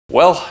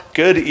Well,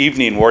 good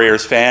evening,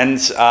 Warriors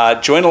fans.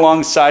 Join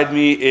alongside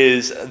me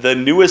is the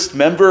newest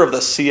member of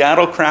the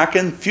Seattle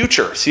Kraken,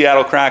 future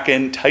Seattle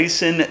Kraken,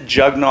 Tyson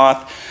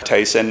Jugnauth.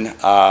 Tyson,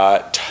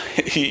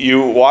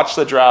 you watched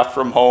the draft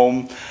from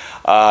home.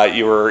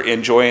 You were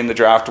enjoying the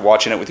draft,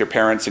 watching it with your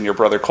parents and your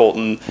brother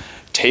Colton.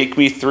 Take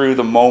me through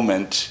the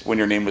moment when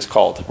your name was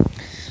called.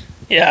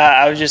 Yeah,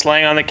 I was just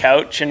laying on the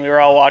couch and we were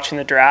all watching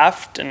the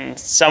draft, and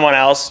someone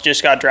else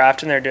just got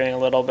drafted and they're doing a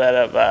little bit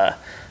of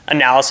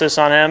analysis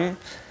on him.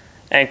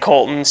 And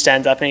Colton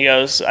stands up and he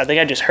goes, "I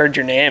think I just heard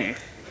your name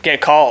get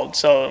called."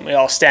 So we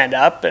all stand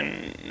up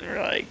and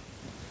we're like,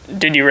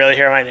 "Did you really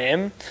hear my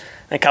name?"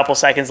 And a couple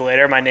seconds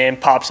later, my name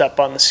pops up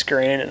on the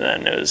screen, and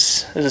then it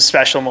was a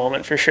special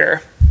moment for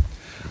sure.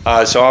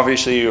 So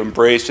obviously you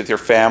embraced with your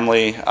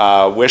family.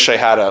 Wish I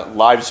had a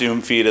live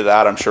Zoom feed of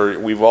that. I'm sure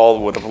we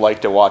all would have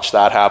liked to watch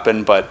that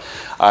happen. But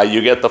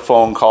you get the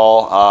phone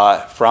call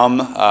from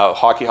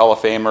Hockey Hall of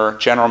Famer,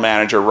 General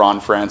Manager Ron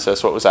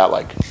Francis. What was that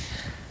like?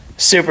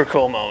 Super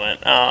cool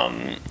moment.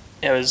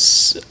 It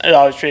was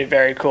obviously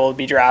very cool to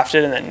be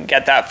drafted and then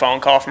get that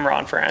phone call from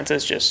Ron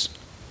Francis, just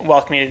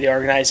welcome me to the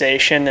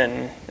organization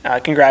and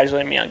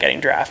congratulating me on getting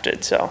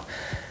drafted. So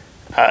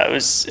it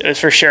was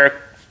for sure a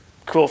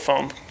cool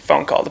phone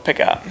call to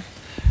pick up.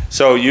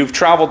 So you've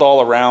traveled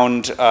all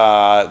around,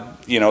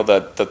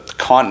 the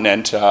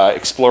continent,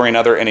 exploring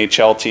other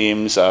NHL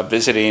teams,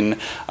 visiting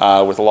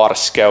with a lot of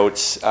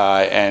scouts,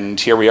 and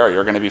here we are.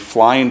 You're going to be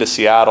flying to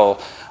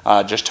Seattle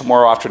just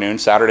tomorrow afternoon,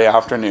 Saturday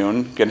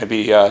afternoon. Going to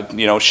be,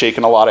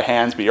 shaking a lot of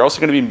hands, but you're also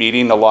going to be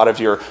meeting a lot of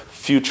your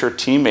future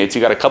teammates.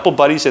 You got a couple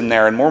buddies in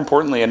there, and more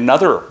importantly,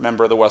 another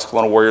member of the West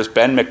Kelowna Warriors,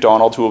 Ben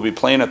MacDonald, who will be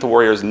playing at the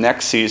Warriors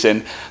next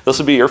season. This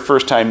will be your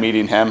first time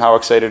meeting him. How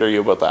excited are you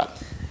about that?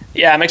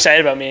 Yeah, I'm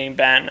excited about meeting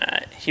Ben.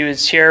 He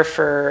was here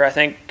for, I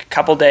think, a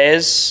couple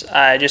days.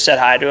 I just said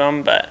hi to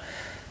him, but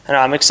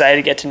I'm excited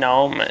to get to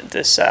know him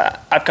this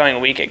upcoming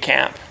week at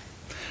camp.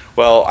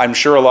 Well, I'm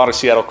sure a lot of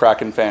Seattle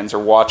Kraken fans are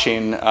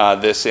watching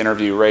this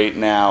interview right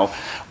now.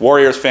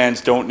 Warriors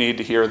fans don't need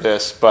to hear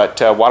this,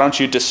 but why don't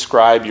you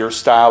describe your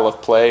style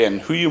of play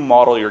and who you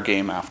model your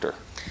game after?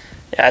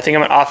 Yeah, I think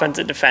I'm an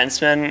offensive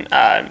defenseman,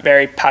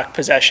 very puck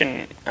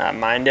possession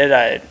minded.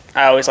 I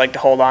always like to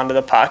hold on to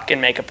the puck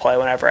and make a play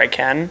whenever I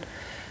can.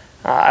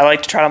 I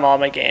like to try to model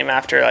my game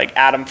after like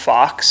Adam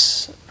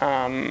Fox.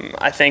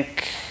 I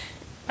think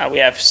we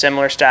have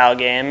similar style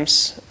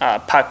games,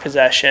 puck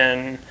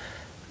possession,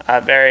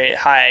 very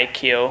high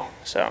IQ,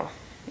 so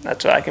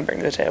that's what I can bring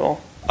to the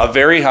table. A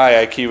very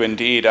high IQ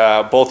indeed.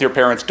 Both your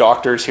parents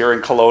doctors here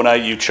in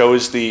Kelowna. You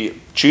chose the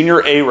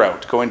Junior A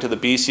route, going to the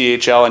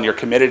BCHL, and you're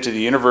committed to the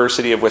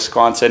University of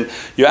Wisconsin.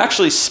 You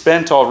actually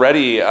spent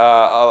already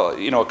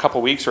a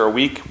couple weeks or a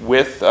week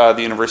with the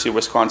University of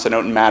Wisconsin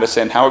out in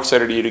Madison. How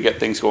excited are you to get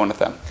things going with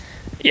them?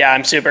 Yeah,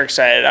 I'm super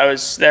excited. I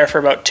was there for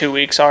about 2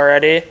 weeks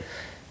already.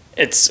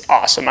 It's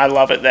awesome. I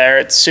love it there.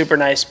 It's a super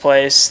nice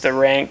place. The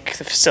rink,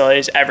 the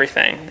facilities,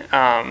 everything.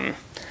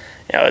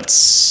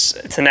 It's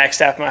the next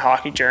step in my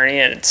hockey journey,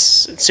 and it's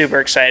super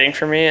exciting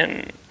for me,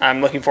 and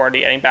I'm looking forward to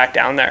getting back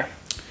down there.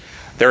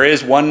 There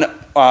is one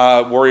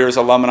Warriors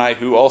alumni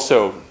who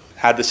also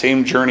had the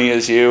same journey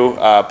as you,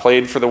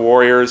 played for the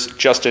Warriors,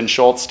 Justin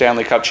Schultz,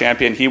 Stanley Cup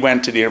champion. He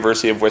went to the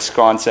University of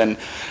Wisconsin.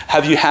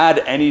 Have you had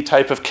any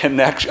type of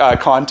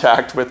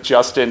contact with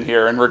Justin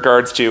here in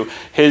regards to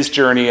his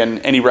journey and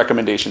any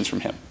recommendations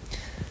from him?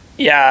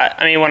 Yeah,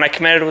 I mean, when I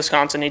committed to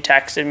Wisconsin, he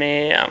texted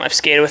me. I've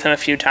skated with him a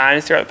few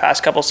times throughout the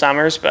past couple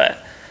summers,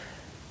 but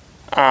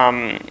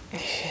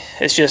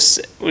it's just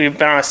we've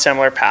been on a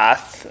similar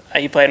path.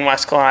 He played in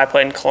West Kelowna, I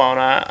played in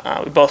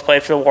Kelowna. We both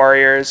played for the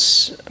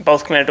Warriors,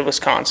 both committed to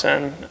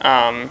Wisconsin.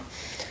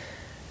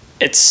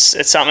 It's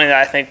something that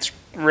I think is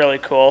really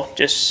cool,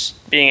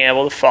 just being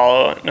able to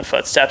follow in the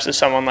footsteps of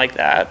someone like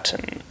that.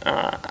 And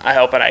I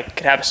hope that I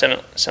could have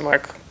a similar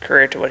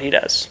career to what he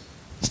does.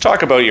 Let's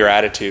talk about your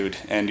attitude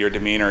and your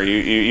demeanor.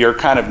 You're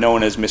kind of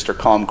known as Mr.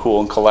 Calm,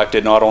 Cool, and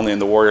Collected, not only in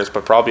the Warriors,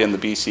 but probably in the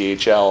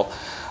BCHL.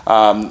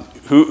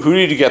 Who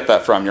did you get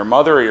that from, your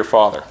mother or your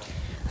father?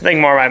 I think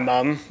more my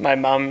mom. My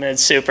mom is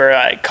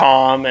super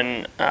calm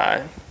and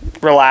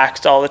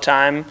relaxed all the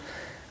time.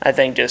 I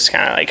think just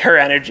kind of like her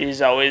energy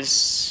is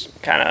always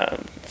kind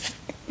of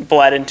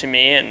bled into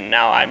me, and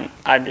now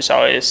I'm just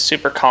always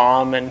super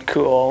calm and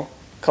cool,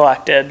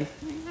 collected.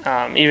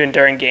 Even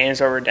during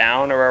games where we're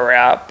down or where we're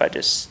up, I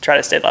just try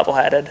to stay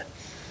level-headed.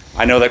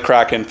 I know that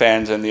Kraken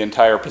fans and the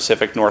entire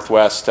Pacific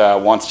Northwest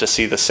wants to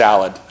see the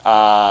salad.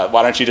 Why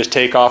don't you just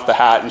take off the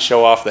hat and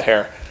show off the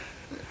hair?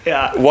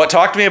 Yeah.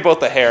 Talk to me about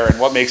the hair and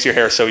what makes your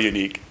hair so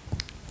unique.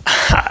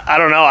 I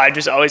don't know. I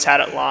just always had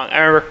it long. I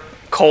remember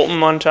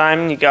Colton one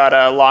time, he got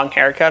a long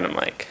haircut. I'm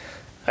like,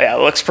 oh yeah, it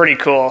looks pretty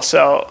cool.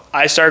 So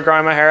I started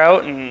growing my hair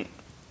out, and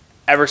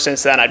ever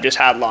since then, I've just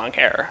had long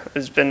hair.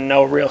 There's been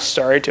no real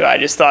story to it. I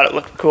just thought it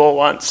looked cool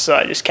once, so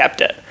I just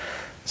kept it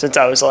since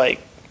I was like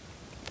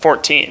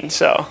 14.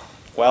 So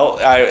Well,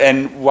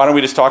 and why don't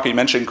we just talk? You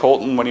mentioned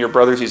Colton, one of your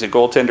brothers. He's a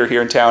goaltender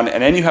here in town.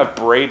 And then you have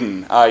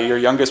Braden, your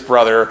youngest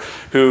brother,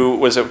 who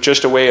was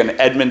just away in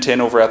Edmonton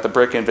over at the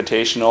Brick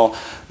Invitational.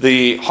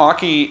 The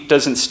hockey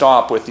doesn't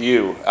stop with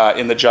you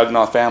in the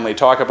Jugnauth family.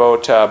 Talk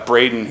about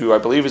Braden, who I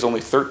believe is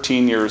only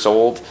 13 years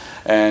old,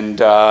 and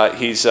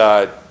he's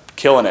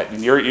killing it.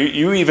 And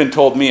you even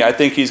told me, I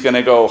think he's going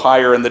to go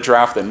higher in the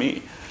draft than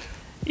me.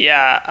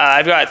 Yeah,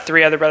 I've got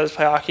 3 other brothers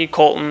play hockey.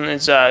 Colton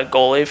is a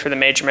goalie for the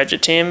major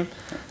midget team.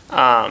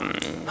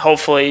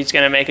 Hopefully he's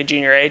going to make a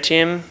junior A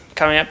team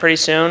coming up pretty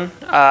soon.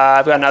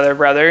 I've got another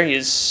brother.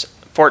 He's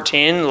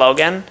 14,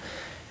 Logan.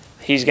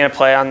 He's going to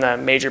play on the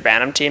major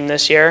Bantam team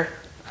this year.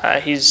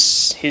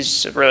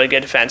 He's a really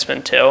good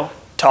defenseman too.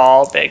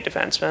 Tall, big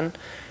defenseman.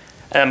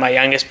 And then my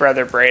youngest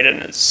brother,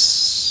 Braden,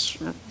 is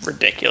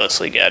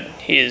ridiculously good.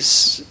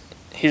 He's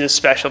a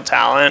special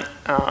talent.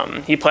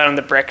 He played on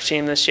the Brick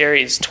team this year.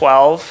 He's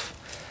 12.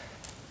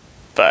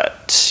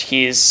 But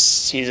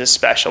he's a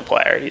special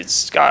player.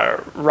 He's got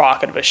a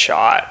rocket of a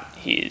shot.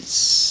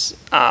 He's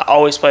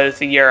always played with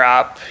the year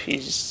up.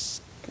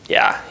 He's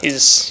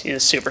a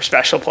super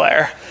special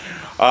player.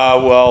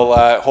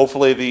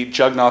 Hopefully the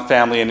Jugnauth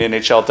family in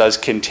NHL does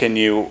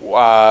continue.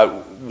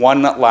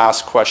 One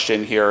last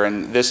question here,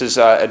 and this is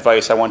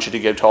advice I want you to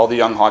give to all the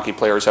young hockey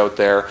players out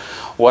there.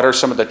 What are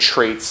some of the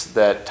traits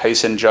that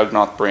Tyson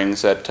Jugnauth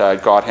brings that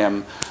got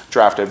him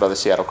drafted by the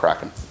Seattle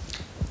Kraken?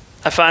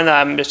 I find that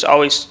I'm just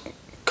always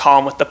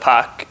calm with the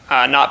puck,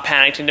 not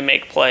panicking to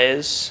make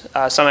plays.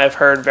 Something I've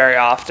heard very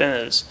often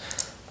is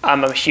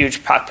I'm a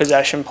huge puck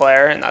possession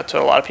player, and that's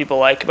what a lot of people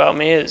like about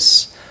me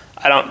is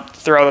I don't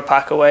throw the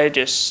puck away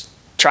just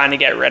trying to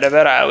get rid of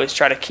it. I always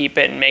try to keep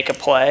it and make a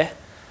play.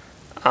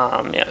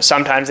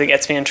 Sometimes it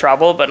gets me in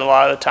trouble, but a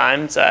lot of the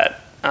times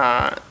that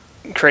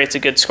creates a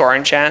good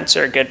scoring chance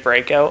or a good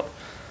breakout.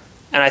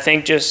 And I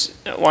think just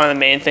one of the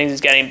main things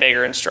is getting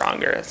bigger and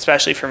stronger,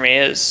 especially for me.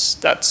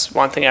 That's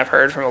one thing I've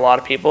heard from a lot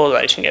of people, is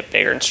that you can get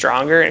bigger and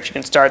stronger. And if you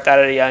can start that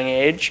at a young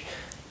age,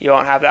 you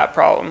won't have that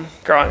problem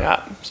growing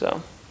up.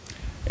 So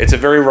it's a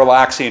very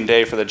relaxing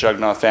day for the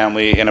Jugnauth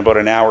family. In about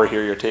an hour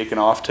here, you're taking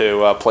off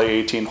to play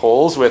 18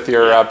 holes with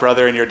your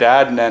brother and your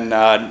dad, and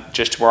then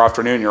just tomorrow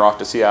afternoon, you're off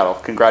to Seattle.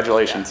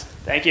 Congratulations.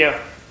 Yeah. Thank you.